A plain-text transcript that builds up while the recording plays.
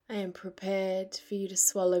I am prepared for you to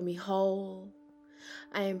swallow me whole.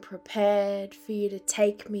 I am prepared for you to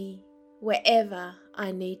take me wherever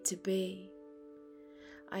I need to be.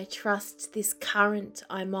 I trust this current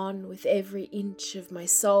I'm on with every inch of my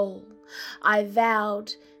soul. I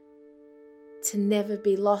vowed to never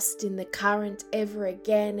be lost in the current ever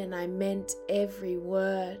again, and I meant every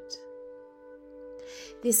word.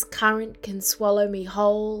 This current can swallow me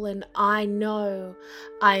whole, and I know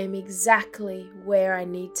I am exactly where I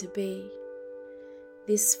need to be.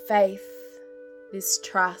 This faith, this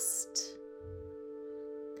trust,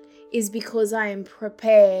 is because I am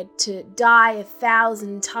prepared to die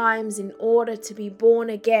 1,000 times in order to be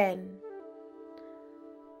born again,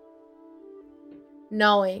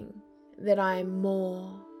 knowing that I am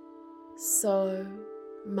more, so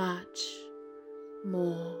much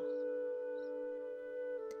more.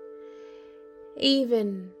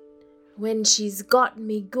 Even when she's got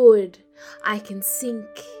me good, I can sink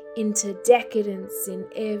into decadence in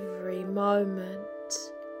every moment.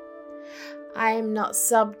 I am not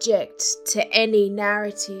subject to any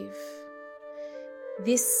narrative.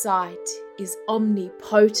 This sight is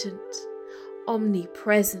omnipotent,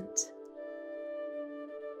 omnipresent,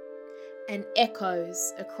 and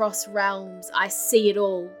echoes across realms. I see it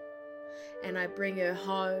all, and I bring her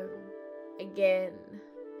home again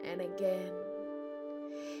and again.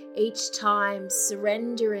 Each time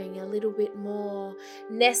surrendering a little bit more,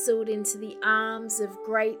 nestled into the arms of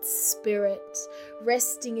Great Spirit,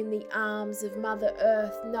 resting in the arms of Mother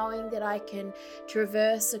Earth, knowing that I can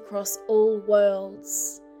traverse across all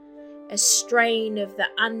worlds. A strain of the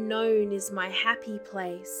unknown is my happy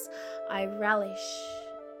place. I relish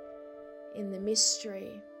in the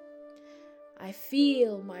mystery. I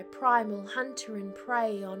feel my primal hunter and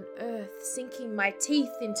prey on earth, sinking my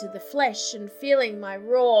teeth into the flesh and feeling my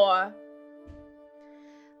roar.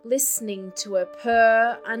 Listening to a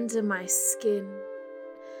purr under my skin,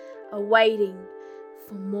 awaiting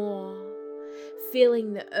for more.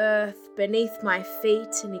 Feeling the earth beneath my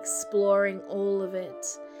feet and exploring all of it,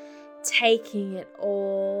 taking it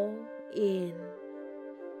all in.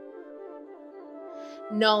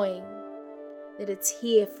 Knowing that it's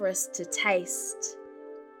here for us to taste.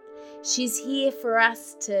 She's here for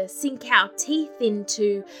us to sink our teeth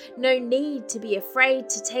into. No need to be afraid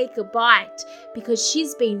to take a bite, because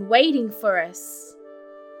she's been waiting for us.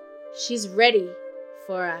 She's ready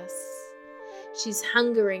for us. She's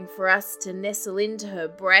hungering for us to nestle into her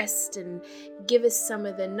breast and give us some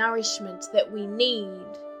of the nourishment that we need.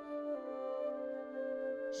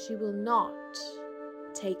 She will not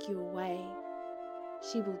take you away.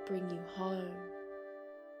 She will bring you home.